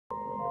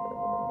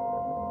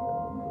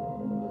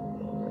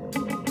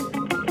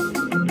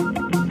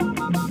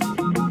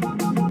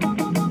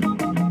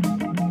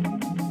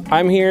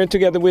I'm here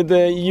together with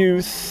the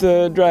youth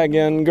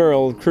dragon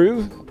girl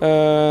crew.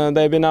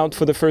 They've been out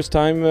for the first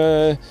time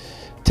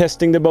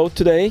testing the boat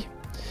today.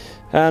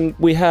 And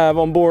we have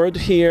on board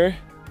here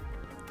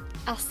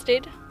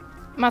Astrid,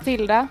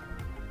 Matilda,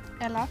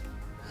 Ella.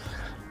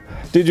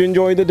 Did you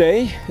enjoy the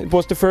day? It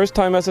was the first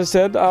time, as I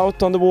said,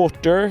 out on the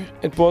water.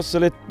 It was a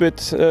little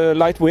bit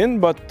light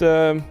wind, but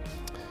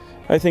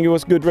I think it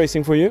was good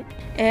racing for you.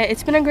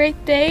 It's been a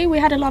great day. We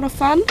had a lot of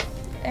fun,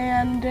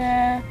 and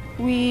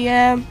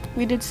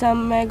we did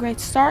some great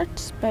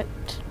starts, but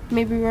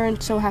maybe we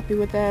weren't so happy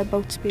with the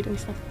boat speed and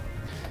stuff.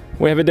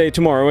 We have a day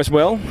tomorrow as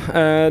well.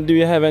 Do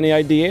you have any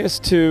ideas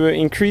to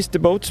increase the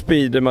boat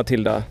speed,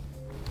 Matilda?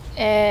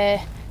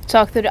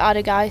 Talk to the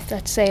other guys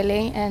that's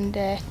sailing and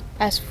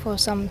ask for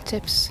some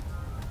tips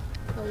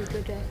how we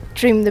could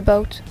trim the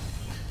boat.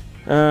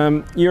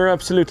 You're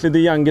absolutely the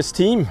youngest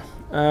team,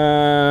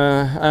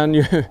 and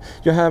you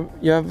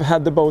have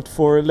had the boat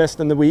for less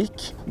than a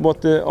week.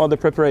 What are the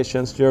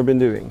preparations you have been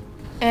doing?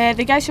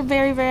 The guys are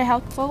very, very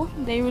helpful.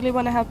 They really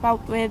want to help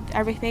out with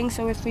everything,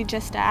 so if we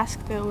just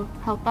ask, they'll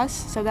help us.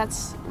 So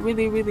that's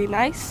really, really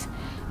nice.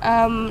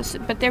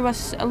 But there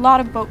was a lot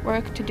of boat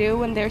work to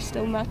do, and there's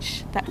still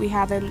much that we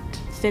haven't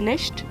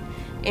finished,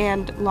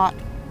 and a lot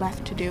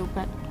left to do.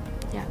 But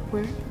yeah,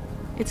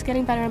 it's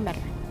getting better and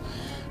better.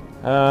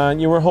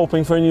 You were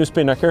hoping for a new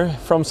spinnaker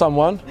from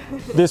someone.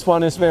 This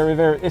one is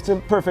it's a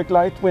perfect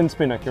light wind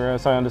spinnaker,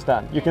 as I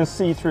understand. You can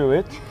see through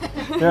it.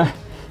 Yeah.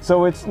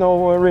 So it's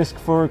no risk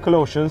for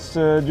collisions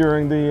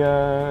during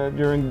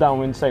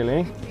downwind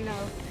sailing? No.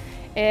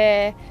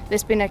 The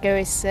spinnaker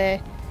is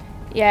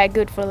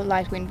good for the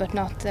light wind, but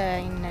not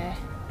in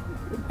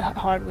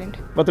hard wind.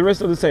 But the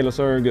rest of the sailors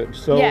are good?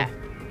 So yeah.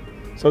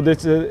 So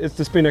it's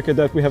the spinnaker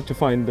that we have to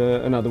find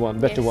another one,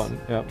 better one.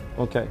 Yeah,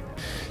 okay.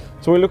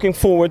 So we're looking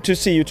forward to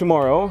see you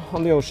tomorrow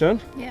on the ocean.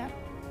 Yeah.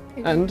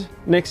 And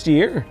next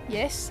year?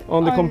 Yes.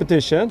 On the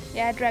competition?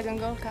 Yeah, Dragon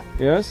Gold Cup.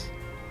 Yes.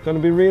 It's going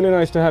to be really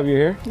nice to have you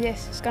here.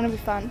 Yes, it's going to be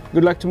fun.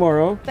 Good luck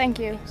tomorrow. Thank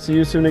you. See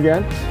you soon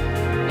again.